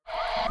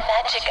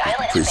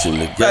Preaching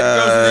the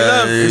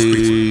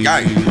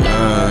Guy.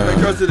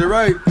 That goes to the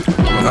right.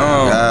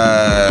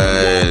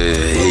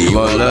 He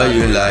won't love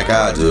you like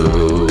I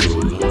do.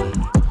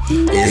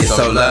 It's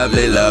so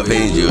lovely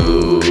loving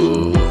you.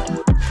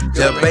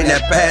 Just bring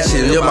that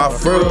passion, you're my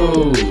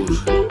fruit.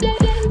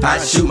 I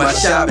shoot my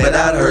shot, but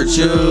I'd hurt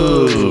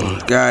you.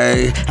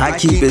 Guy, I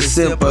keep it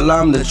simple,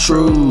 I'm the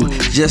truth.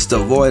 Just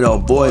avoid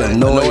on boy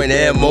annoying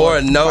and more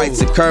no.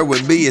 Fights occur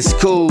with me, it's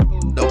cool.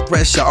 No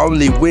pressure,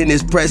 only when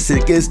it's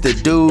pressing against the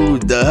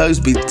dude. The hugs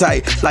be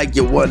tight, like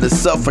you wanna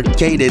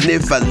suffocate. And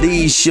if I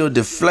leave, she'll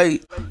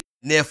deflate.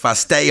 And if I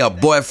stay, a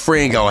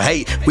boyfriend gon'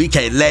 hate. We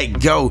can't let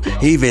go,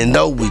 even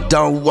though we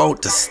don't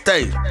want to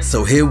stay.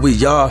 So here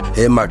we are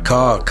in my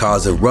car,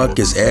 causing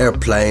ruckus.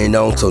 Airplane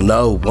on so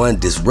no one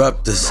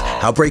disrupt us.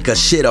 I'll break a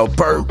shit on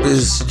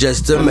purpose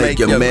just to make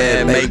your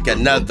man make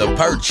another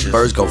purchase.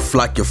 Birds gon'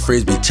 flock, your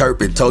friends be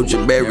chirping. Told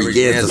you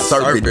Mary Ann's a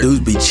serpent.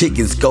 Dudes be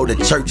chickens, go to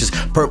churches.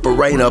 Purple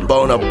rain up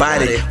on her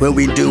body. When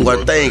we do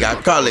our thing, I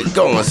call it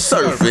going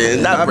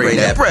surfing. I bring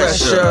that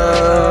pressure.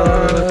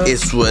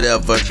 It's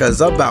whatever, cause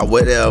I'm about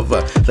whatever.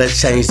 Let's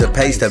change the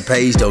pace, the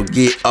page don't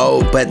get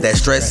old. But that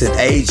stress and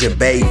age and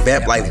babe,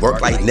 vamp like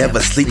work like never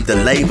sleep, the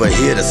labor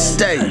here to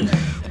stay.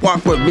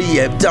 Walk with me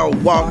and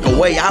don't walk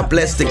away. I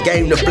bless the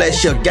game to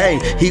bless your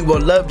game. He will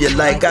love you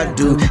like I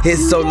do.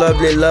 It's so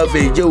lovely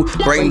loving you.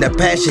 Bring the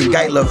passion,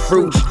 gala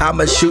fruit.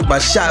 I'ma shoot my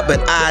shot, but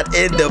I'd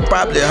end up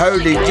probably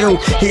hurting you.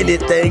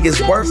 Anything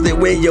is worth it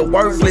when you're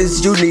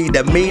worthless. You need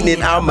a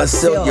meaning, I'ma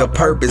sell your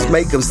purpose.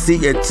 Make them see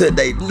it till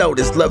they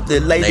notice.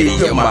 Lovely lady,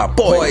 you're my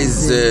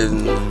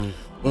poison.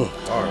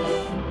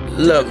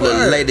 Lovely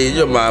lady,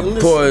 you're my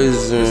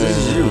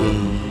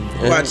poison.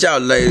 Watch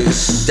out,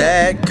 ladies.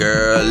 That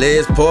girl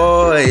is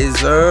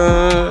poison,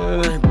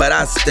 but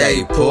I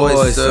stay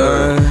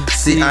poison.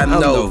 See,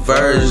 I'm no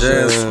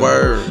virgin,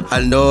 swerve.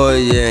 I know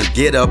you and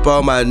get up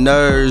on my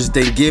nerves,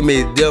 then give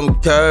me them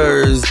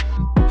curves.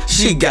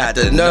 She got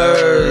the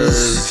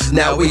nerves.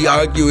 Now we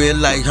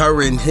arguing like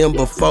her and him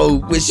before,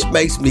 which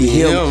makes me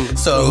him.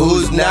 So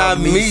who's now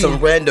me? Some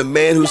random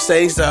man who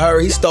sings to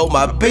her, he stole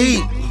my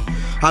beat.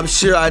 I'm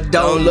sure I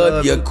don't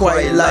love you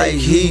quite like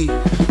he.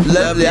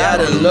 Lovely, I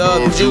done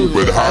loved you,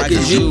 but how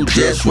could you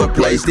just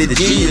replace the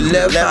G? You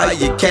left how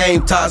you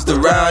came, tossed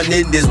around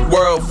in this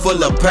world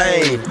full of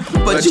pain.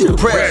 But you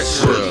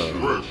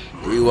pressure.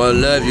 We won't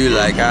love you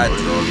like I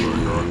do.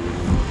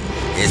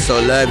 It's so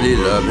lovely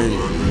loving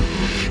you.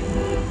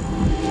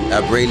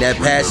 I bring that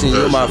passion,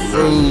 you're my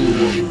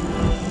fruit.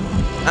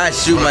 I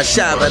shoot my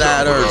shot, but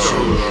I'd hurt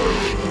you.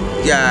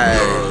 Yeah,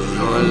 I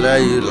won't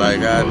love you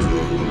like I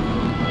do.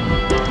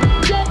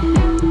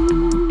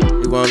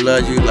 We won't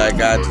love you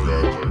like I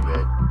do.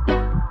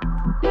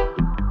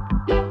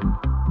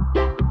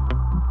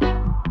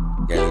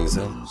 Getting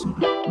some?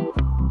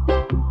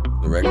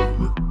 The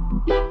record?